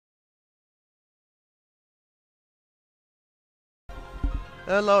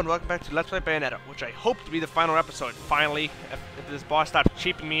Hello and welcome back to Let's Play Bayonetta, which I hope to be the final episode, finally, if this boss stops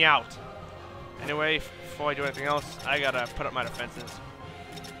cheaping me out. Anyway, before I do anything else, I gotta put up my defenses.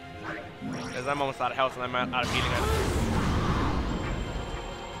 Because I'm almost out of health and I'm out of healing items.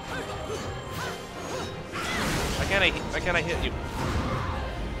 Why can't I hit you?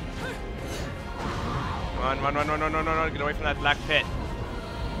 Run, get away from that black pit.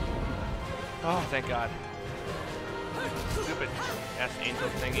 Oh, thank God. Stupid ass angel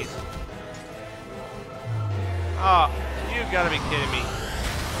thingies. Oh, you gotta be kidding me.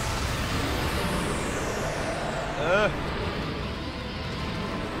 I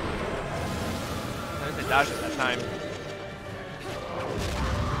didn't dodge it that time.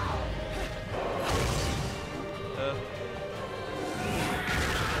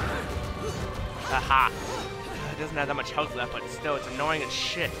 Haha. It doesn't have that much health left, but still, it's annoying as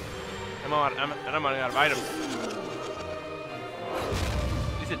shit. I'm running out of items.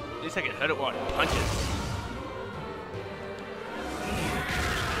 At least I can hit it while it punches.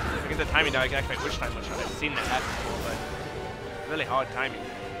 If I get the timing down, I can activate Witch Time, which I've seen that happen before, but really hard timing.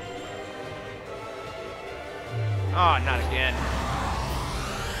 Oh, not again.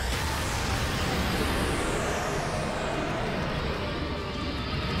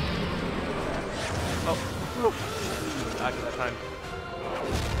 Oh, dodged it that time.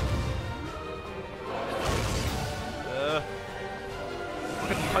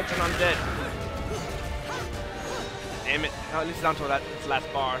 Punching undead. Damn it. Oh, at least down to its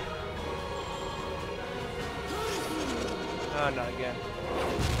last bar. Oh, not again.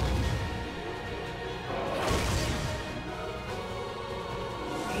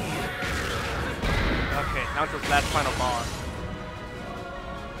 Okay, down to its last final bar.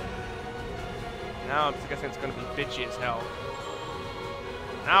 Now I'm guessing it's gonna be bitchy as hell.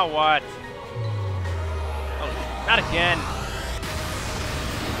 Now what? Oh, not again.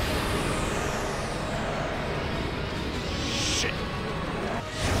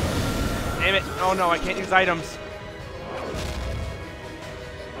 Damn it. Oh no, I can't use items.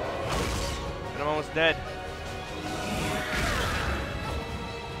 And I'm almost dead.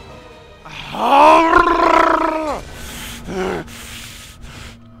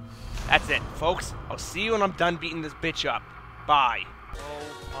 That's it, folks. I'll see you when I'm done beating this bitch up. Bye. Oh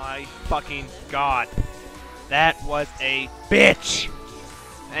my fucking God. That was a bitch.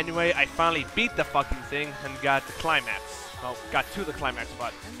 Anyway, I finally beat the fucking thing and got the climax. Well, got to the climax,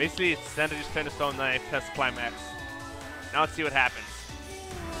 but basically it's Santa just turned a stone knife, plus climax. Now let's see what happens.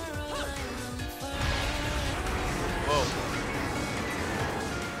 Whoa.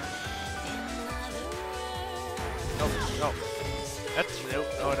 No. That's no,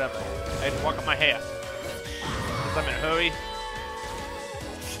 whatever. I had to walk up my hair. Because I'm in a hurry.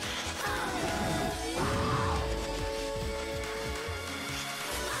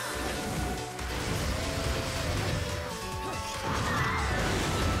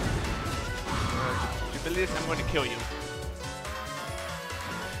 I'm going to kill you.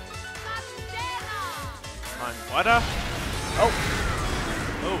 Come on, water. Oh!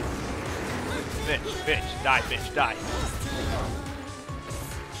 Oh! Bitch, die, bitch, die.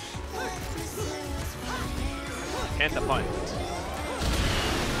 And the punch.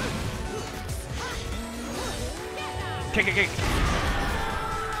 Kick.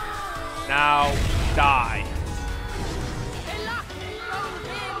 Now, die.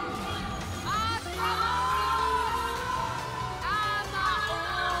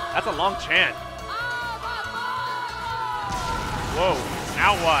 That's a long chant. Whoa,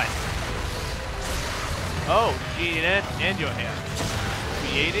 now what? Oh, Jeanette and your hair.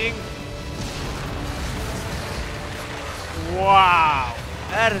 Creating? Wow,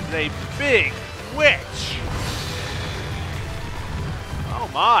 that is a big witch. Oh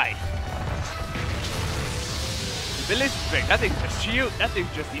my. This is big. That thing's just huge. That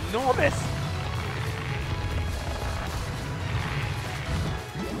thing's just enormous.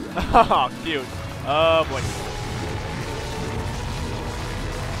 Oh, cute. Oh, boy.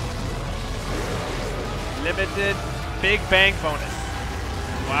 Limited Big Bang bonus.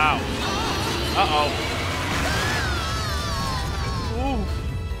 Wow. Uh-oh. Ooh.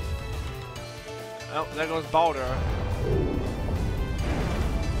 Oh, there goes Baldur.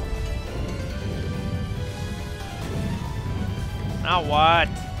 Now what?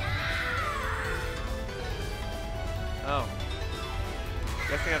 Oh.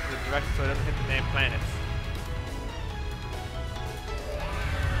 Guessing that's the direction so it doesn't hit the damn planets.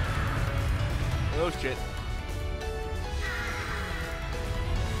 Oh shit.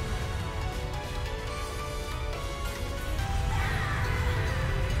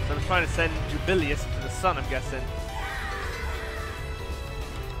 So I'm trying to send Jubilius to the sun, I'm guessing.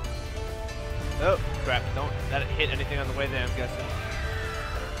 Oh, crap. Don't let it hit anything on the way there, I'm guessing.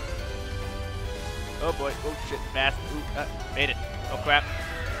 Oh boy. Oh shit. Fast. Ooh, made it. Oh crap.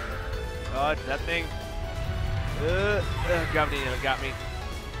 God, that thing. Gravity nearly got me.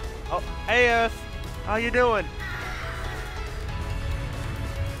 Oh, hey Earth. How you doing?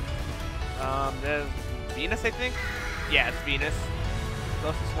 There's Venus, I think? Yeah, it's Venus.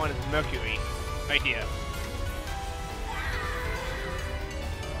 Closest one is Mercury. Right here.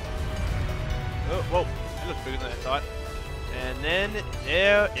 Oh, whoa. That looks bigger than I thought. And then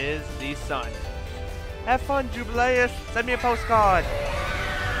there is the sun. Have fun, Jubileus. Send me a postcard.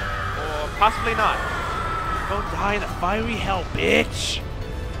 Or possibly not. Go die in the fiery hell, bitch.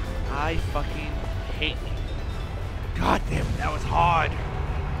 I fucking hate you. God damn, that was hard.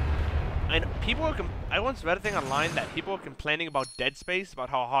 And people were I once read a thing online that people were complaining about Dead Space, about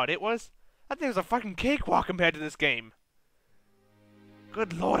how hard it was. That thing was a fucking cakewalk compared to this game.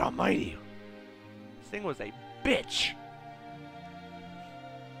 Good Lord Almighty. This thing was a bitch.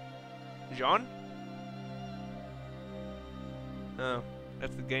 John? Oh,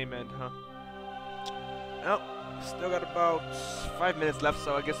 that's the game end, huh? Well, still got about 5 minutes left,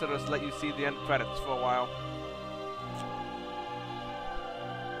 so I guess I'll just let you see the end credits for a while.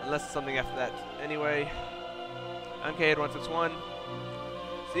 Unless something after that. Anyway, I'm K8161.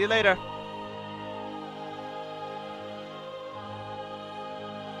 See you later.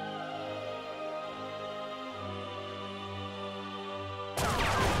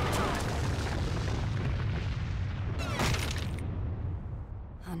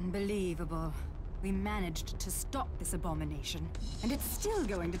 Unbelievable. We managed to stop this abomination, and it's still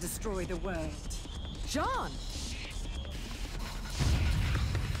going to destroy the world. John!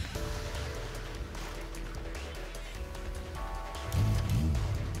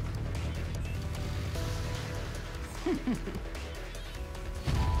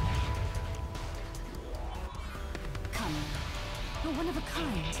 Come, you're one of a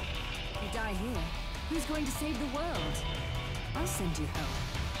kind. If you die here, who's going to save the world? I'll send you home,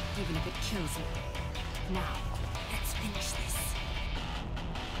 even if it kills you. Now, let's finish this.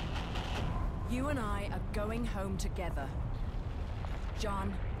 You and I are going home together.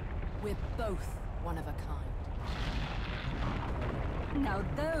 John, we're both one of a kind. Now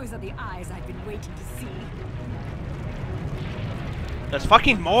those are the eyes I've been waiting to see. There's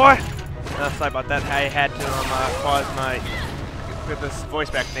fucking more? Oh, sorry about that. I had to pause my get this voice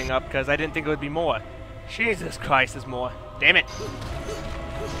back thing up because I didn't think it would be more. Jesus Christ, there's more. Damn it.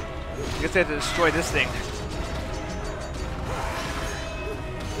 I guess I have to destroy this thing.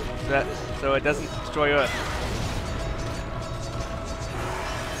 So it doesn't destroy Earth.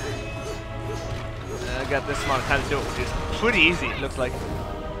 I got this amount of time to do it, which is pretty easy, it looks like.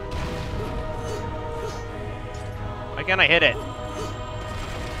 Why can't I hit it?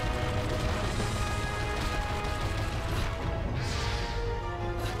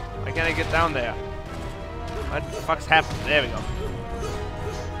 Why can't I get down there? What the fuck's happening? There we go.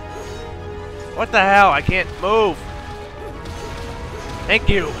 What the hell? I can't move. Thank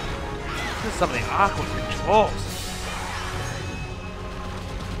you. This is some of the awkward controls.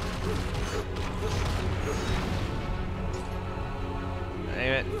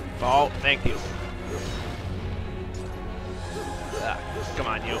 Damn it. Fall. Thank you. Come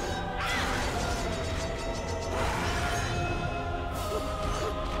on, you.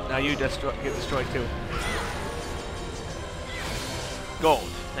 Now you get destroyed too. Gold.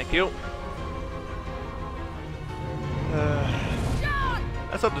 Thank you.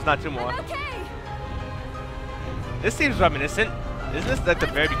 Let's hope there's not two more. Okay. This seems reminiscent. Isn't this at the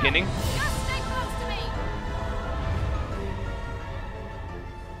very beginning? Just stay close to me.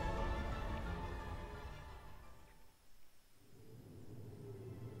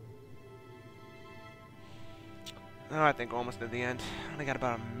 Oh, I think we're almost at the end. Only got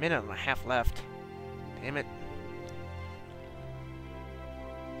about a minute and a half left. Damn it.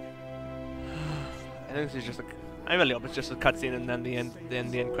 I think this is just a... I really hope it's just a cutscene and then the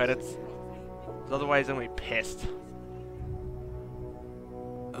end credits. 'Cause otherwise I'm gonna be pissed.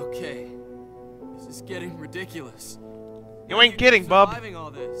 Okay. This is getting ridiculous. You ain't kidding, bub. Surviving all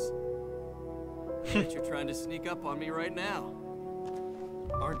this. I bet you're trying to sneak up on me right now.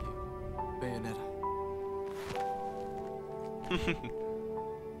 Aren't you, Bayonetta?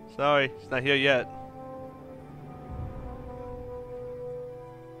 Sorry, it's not here yet.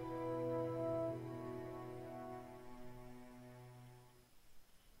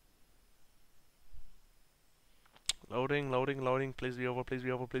 Loading, loading, loading. Please be over, please be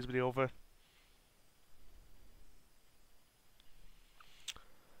over, please be over.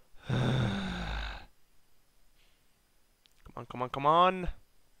 Come on, come on, come on.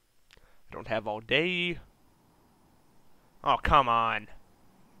 Don't have all day. Oh, come on.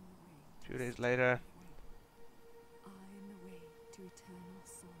 2 days later. I am the way to eternal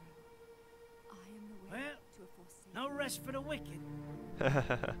sorrow. I am the way Well, to a forsaken. no rest for the wicked.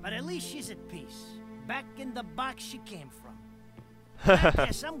 But at least she's at peace. Back in the box she came from. I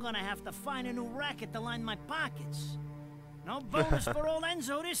guess I'm gonna have to find a new racket to line my pockets. No bonus for old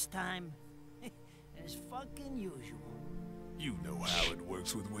Enzo this time. As fucking usual. You know how it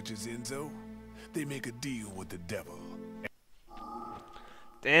works with witches, Enzo. They make a deal with the devil.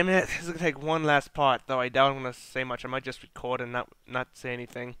 Damn it, this is gonna take one last part, though I doubt I'm gonna say much. I might just record and not say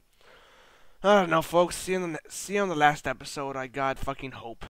anything. I don't know, folks. See you on the last episode. I got fucking hope.